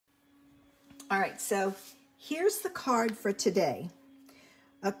All right, so here's the card for today.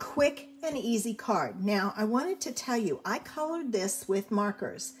 A quick and easy card. Now, I wanted to tell you, I colored this with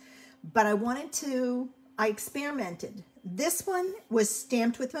markers, but I experimented. This one was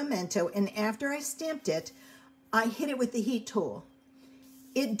stamped with Memento, and after I stamped it, I hit it with the heat tool.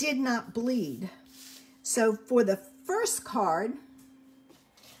 It did not bleed. So for the first card,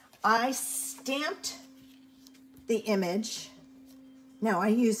 I stamped the image. No,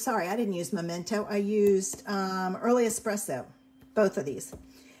 I didn't use Memento. I used Early Espresso, both of these.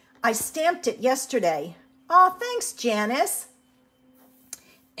 I stamped it yesterday. Oh, thanks, Janice.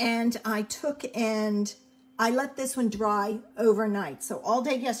 And I let this one dry overnight. So all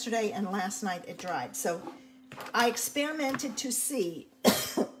day yesterday and last night it dried. So I experimented to see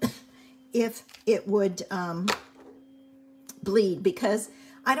if it would bleed, because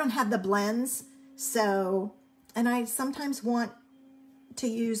I don't have the blends. So, and I sometimes want to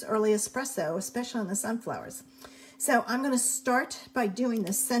use Early Espresso, especially on the sunflowers. So I'm going to start by doing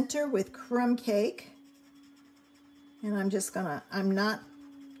the center with crumb cake. And I'm not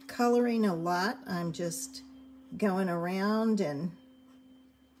coloring a lot. I'm just going around and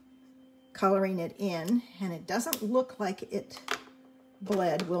coloring it in. And it doesn't look like it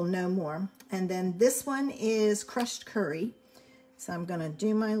bled. We'll know more. And then this one is crushed curry. So I'm going to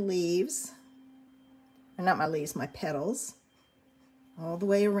do my leaves. Or not my leaves, my petals. All the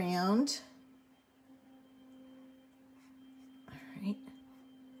way around. All right.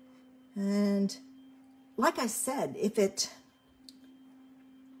 And like I said, if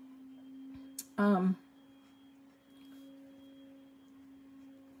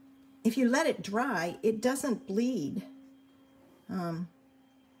you let it dry, it doesn't bleed. Now,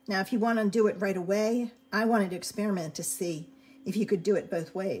 if you want to do it right away, I wanted to experiment to see if you could do it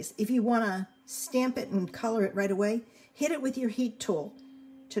both ways. If you want to stamp it and color it right away, hit it with your heat tool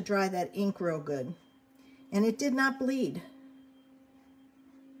to dry that ink real good. And it did not bleed.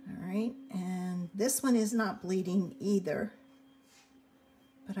 All right, and this one is not bleeding either.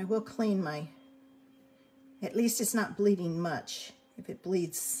 But I will clean at least it's not bleeding much. If it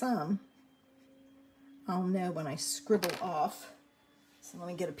bleeds some, I'll know when I scribble off. So let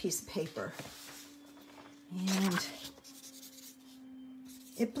me get a piece of paper. And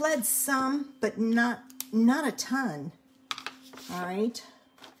it bled some, but not a ton. All right.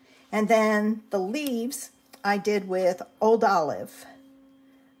 And then the leaves I did with Old Olive.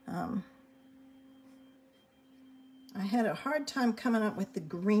 I had a hard time coming up with the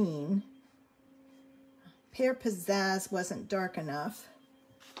green. Pear Pizzazz wasn't dark enough.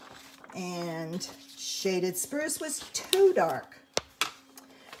 And Shaded Spruce was too dark.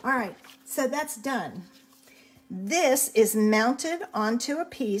 All right, so that's done. This is mounted onto a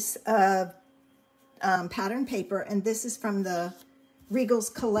piece of pattern paper, and this is from the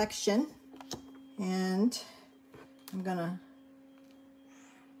Regals collection. And I'm gonna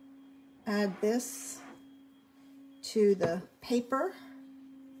add this to the paper.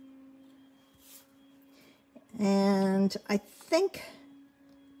 And I think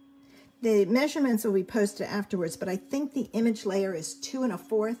the measurements will be posted afterwards, but I think the image layer is 2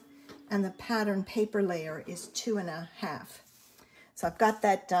 1/4 and the pattern paper layer is 2 1/2. So I've got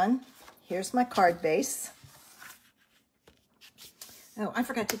that done. Here's my card base. Oh, I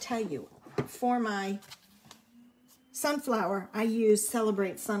forgot to tell you, for my sunflower, I use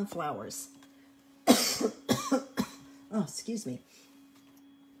Celebrate Sunflowers. Oh, excuse me.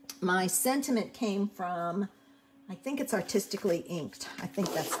 My sentiment came from, I think it's Artistically Inked. I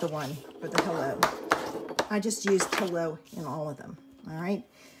think that's the one for the hello. I just used hello in all of them, all right?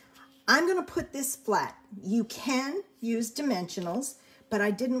 I'm gonna put this flat. You can use dimensionals, but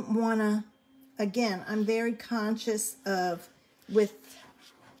I didn't wanna, again, I'm very conscious of, with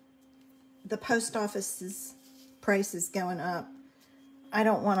the post office's prices going up, I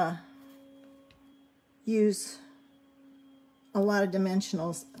don't wanna use a lot of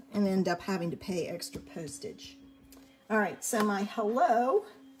dimensionals and end up having to pay extra postage. All right, so my hello,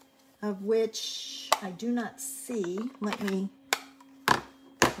 of which I do not see, let me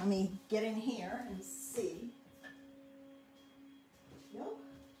get in here and see. Nope.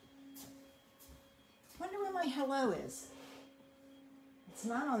 Wonder where my hello is. It's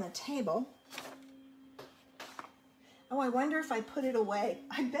not on the table. Oh, I wonder if I put it away.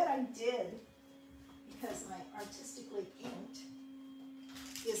 I bet I did, because my Artistically Inked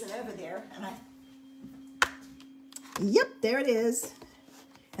isn't over there, and yep, there it is.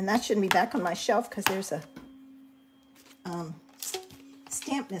 And that shouldn't be back on my shelf because there's a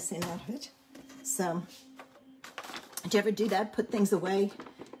stamp missing out of it. So, did you ever do that? Put things away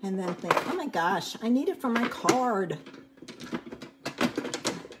and then think, oh my gosh, I need it for my card.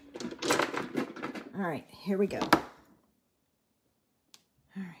 All right, here we go. All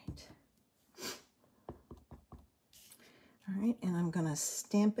right. All right, and I'm gonna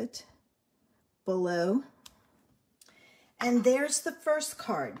stamp it below. And there's the first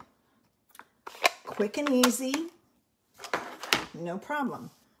card. Quick and easy, no problem.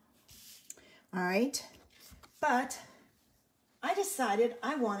 All right, but I decided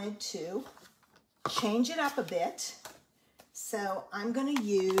I wanted to change it up a bit. So I'm going to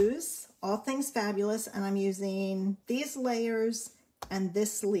use All Things Fabulous, and I'm using these layers and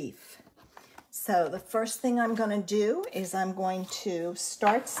this leaf. So the first thing I'm going to do is I'm going to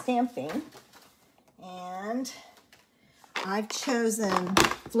start stamping, and I've chosen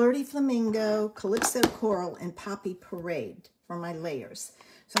Flirty Flamingo, Calypso Coral, and Poppy Parade for my layers.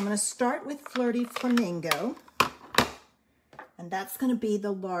 So I'm going to start with Flirty Flamingo, and that's going to be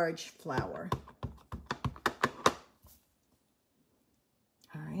the large flower.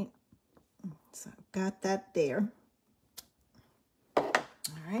 All right, so I've got that there. All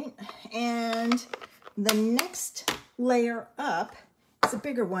right, and the next layer up is a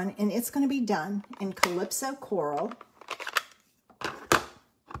bigger one, and it's going to be done in Calypso Coral.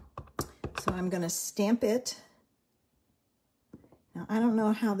 So I'm going to stamp it. Now, I don't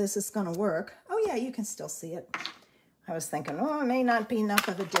know how this is going to work. Oh, yeah, you can still see it. I was thinking, oh, it may not be enough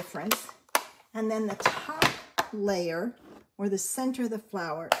of a difference. And then the top layer, or the center of the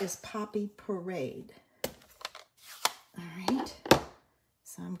flower, is Poppy Parade. All right.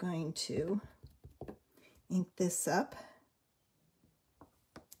 So I'm going to ink this up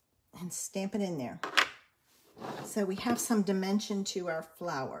and stamp it in there. So we have some dimension to our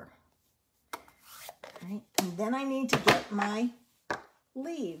flower. All right, and then I need to get my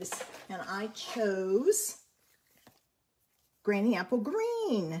leaves, and I chose Granny Apple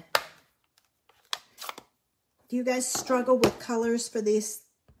Green. Do you guys struggle with colors for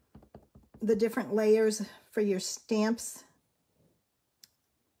the different layers for your stamps?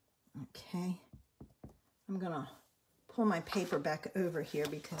 Okay, I'm gonna pull my paper back over here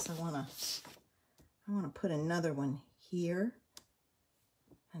because I wanna put another one here,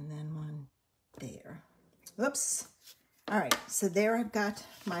 and then one there. Oops. All right, so there I've got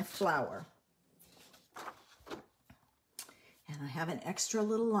my flower. And I have an extra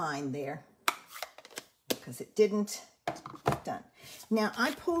little line there because it didn't get done. Now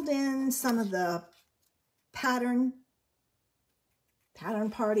I pulled in some of the pattern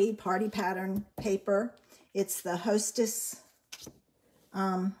party pattern paper. It's the Hostess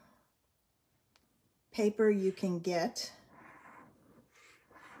paper you can get.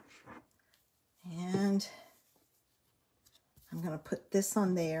 And I'm going to put this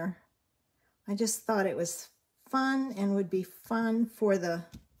on there. I just thought it was fun and would be fun for the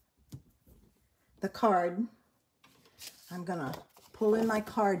card. I'm going to pull in my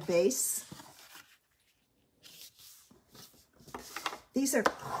card base. These are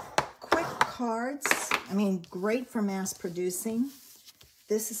quick cards. I mean, great for mass producing.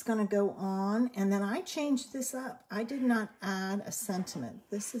 This is going to go on, and then I changed this up. I did not add a sentiment.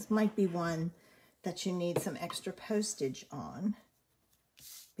 Might be one that you need some extra postage on,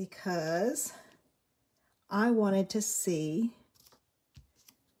 because I wanted to see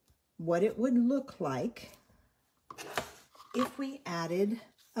what it would look like if we added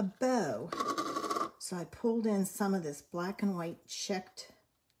a bow. So I pulled in some of this black and white checked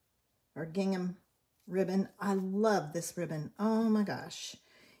or gingham ribbon. I love this ribbon. Oh my gosh.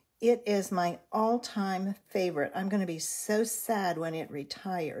 It is my all-time favorite. I'm going to be so sad when it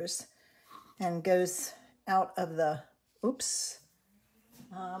retires and goes out of the, oops.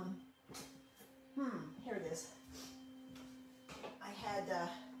 Here it is. I had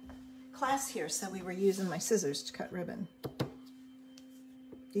class here, so we were using my scissors to cut ribbon.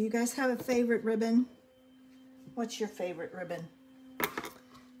 Do you guys have a favorite ribbon? What's your favorite ribbon?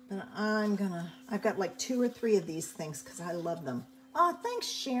 But I've got like 2 or 3 of these things because I love them. Oh, thanks,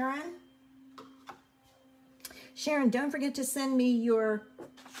 Sharon. Sharon, don't forget to send me your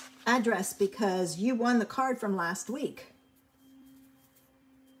address because you won the card from last week.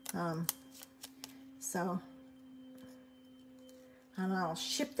 And I'll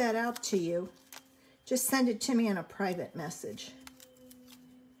ship that out to you. Just send it to me in a private message.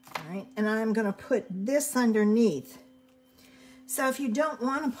 All right, and I'm going to put this underneath. So if you don't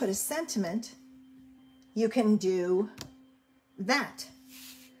want to put a sentiment, you can do that.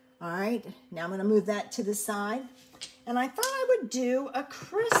 All right, now I'm going to move that to the side. And I thought I would do a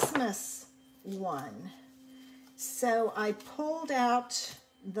Christmas one. So I pulled out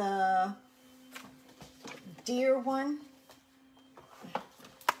the deer one.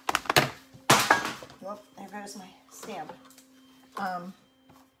 Well, there goes my stamp.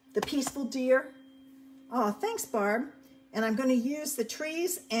 The Peaceful Deer Oh, thanks, Barb. And I'm going to use the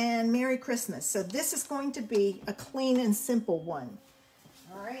trees and Merry Christmas. So this is going to be a clean and simple one.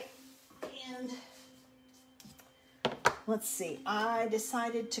 All right. And let's see. I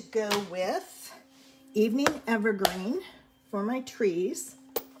decided to go with Evening Evergreen for my trees.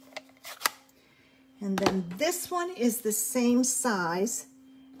 And then this one is the same size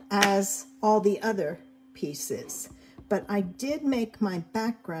as all the other pieces. But I did make my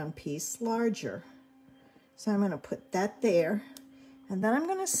background piece larger. So I'm going to put that there, and then I'm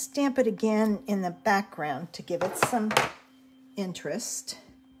going to stamp it again in the background to give it some interest.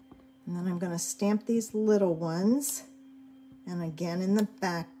 And then I'm going to stamp these little ones, and again in the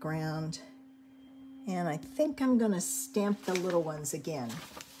background. And I think I'm going to stamp the little ones again.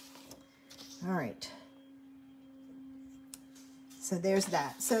 All right. So there's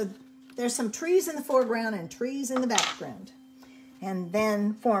that. So there's some trees in the foreground and trees in the background. And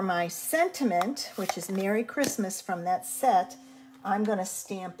then for my sentiment, which is Merry Christmas from that set, I'm going to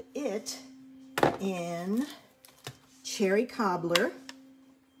stamp it in Cherry Cobbler.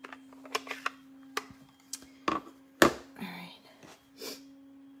 All right.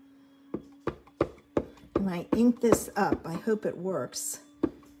 And I ink this up. I hope it works.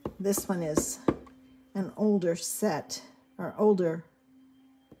 This one is an older set, or older.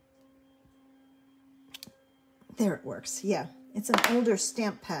 There it works, yeah. It's an older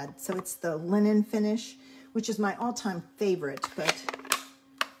stamp pad, so it's the linen finish, which is my all-time favorite, but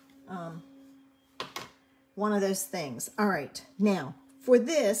one of those things. All right, now for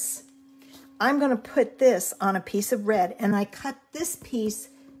this, I'm going to put this on a piece of red, and I cut this piece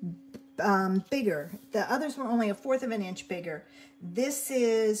bigger. The others were only 1/4 of an inch bigger. This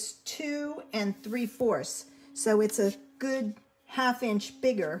is 2 3/4, so it's a good 1/2 inch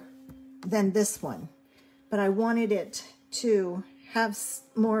bigger than this one. But I wanted it to have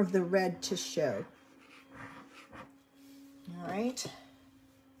more of the red to show. All right.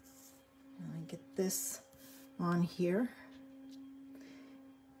 Let me get this on here.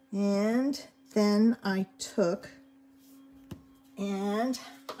 And then I took, and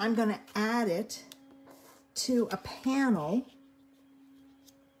I'm going to add it to a panel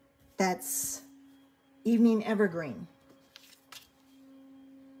that's Evening Evergreen.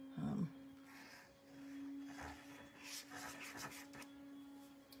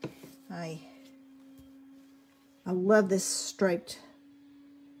 I love this striped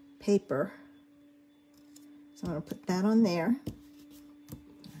paper. So I'm going to put that on there.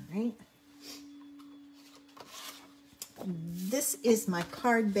 All right. This is my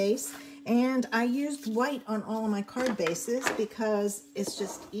card base, and I used white on all of my card bases because it's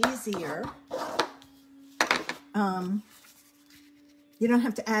just easier. You don't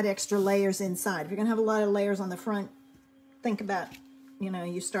have to add extra layers inside. If you're going to have a lot of layers on the front, think about, you know,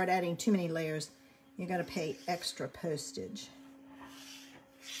 you start adding too many layers, you got to pay extra postage.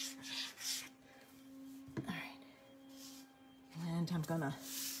 All right. And I'm gonna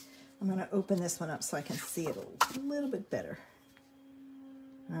open this one up so I can see it a little bit better.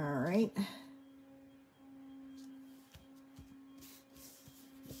 All right.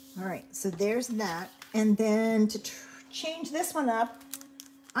 All right, so there's that. And then to change this one up,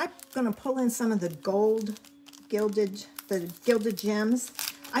 I'm gonna pull in some of the gilded gems.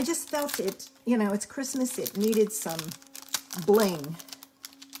 I just felt it, you know, it's Christmas, it needed some bling.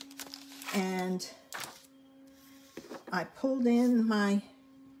 And I pulled in my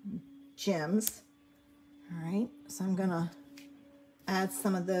gems. All right, so I'm gonna add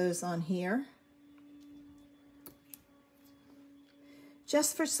some of those on here.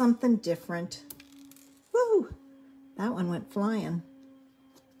 Just for something different. Woo! That one went flying.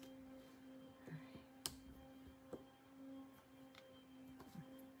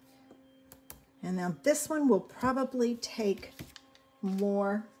 And now this one will probably take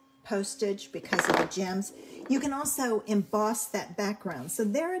more postage because of the gems. You can also emboss that background. So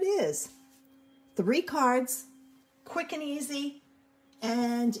there it is. 3 cards, quick and easy.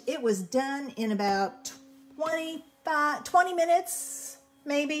 And it was done in about 20 minutes,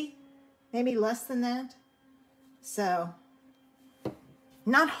 maybe less than that. So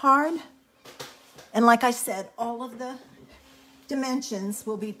not hard. And like I said, all of the dimensions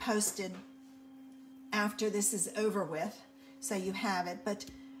will be posted after this is over with, so you have it. But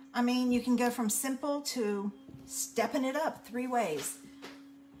I mean, you can go from simple to stepping it up 3 ways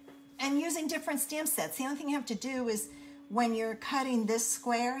and using different stamp sets. The only thing you have to do is when you're cutting this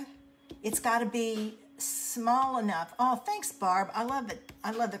square, it's got to be small enough. Oh, thanks, Barb. I love it.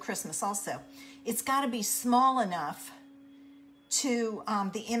 I love the Christmas also. It's got to be small enough to,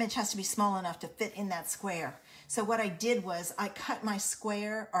 the image has to be small enough to fit in that square. So what I did was I cut my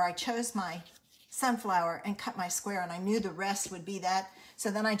square, or I chose my sunflower and cut my square, and I knew the rest would be that. So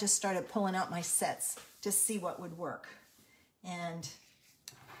then I just started pulling out my sets to see what would work and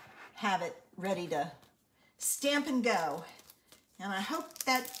have it ready to stamp and go. And I hope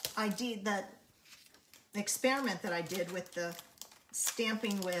that that experiment that I did with the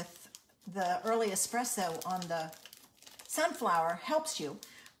stamping with the early espresso on the sunflower helps you.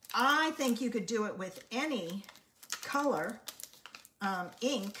 I think you could do it with any color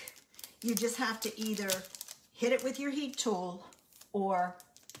ink. You just have to either hit it with your heat tool or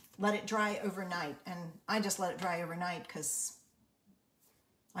let it dry overnight. And I just let it dry overnight because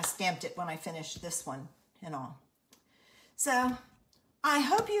I stamped it when I finished this one and all. So I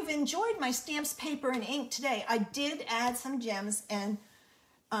hope you've enjoyed my stamps, paper, and ink today. I did add some gems and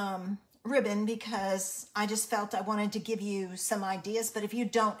ribbon because I just felt I wanted to give you some ideas. But if you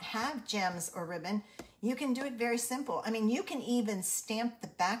don't have gems or ribbon, you can do it very simple. I mean, you can even stamp the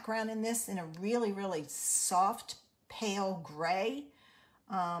background in this in a really, really soft, pale gray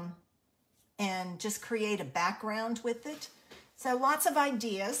and just create a background with it. So lots of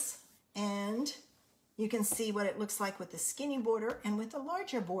ideas, and you can see what it looks like with the skinny border and with the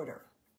larger border.